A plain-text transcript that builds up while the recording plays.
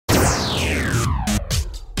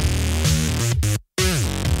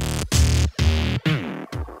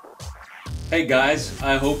Hey guys,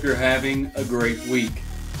 I hope you're having a great week.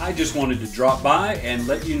 I just wanted to drop by and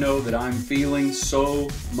let you know that I'm feeling so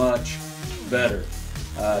much better.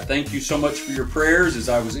 Thank you so much for your prayers as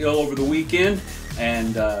I was ill over the weekend,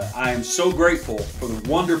 and I am so grateful for the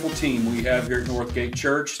wonderful team we have here at Northgate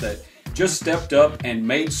Church that just stepped up and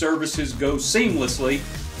made services go seamlessly,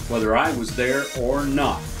 whether I was there or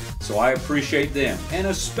not. So I appreciate them. And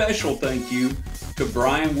a special thank you to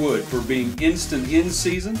Brian Wood for being instant in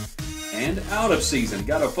season and out of season.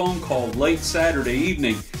 Got a phone call late Saturday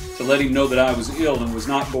evening to let him know that I was ill and was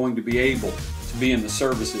not going to be able to be in the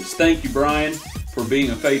services. Thank you, Brian, for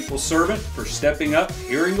being a faithful servant, for stepping up,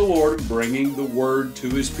 hearing the Lord, and bringing the word to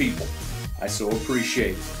his people. I so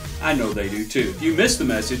appreciate it. I know they do too. If you missed the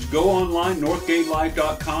message, go online,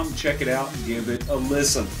 northgatelife.com, check it out, and give it a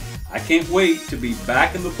listen. I can't wait to be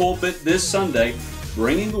back in the pulpit this Sunday,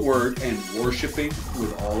 bringing the word and worshiping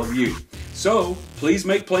with all of you. So, please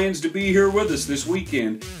make plans to be here with us this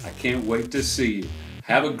weekend. I can't wait to see you.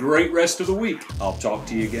 Have a great rest of the week. I'll talk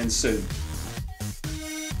to you again soon.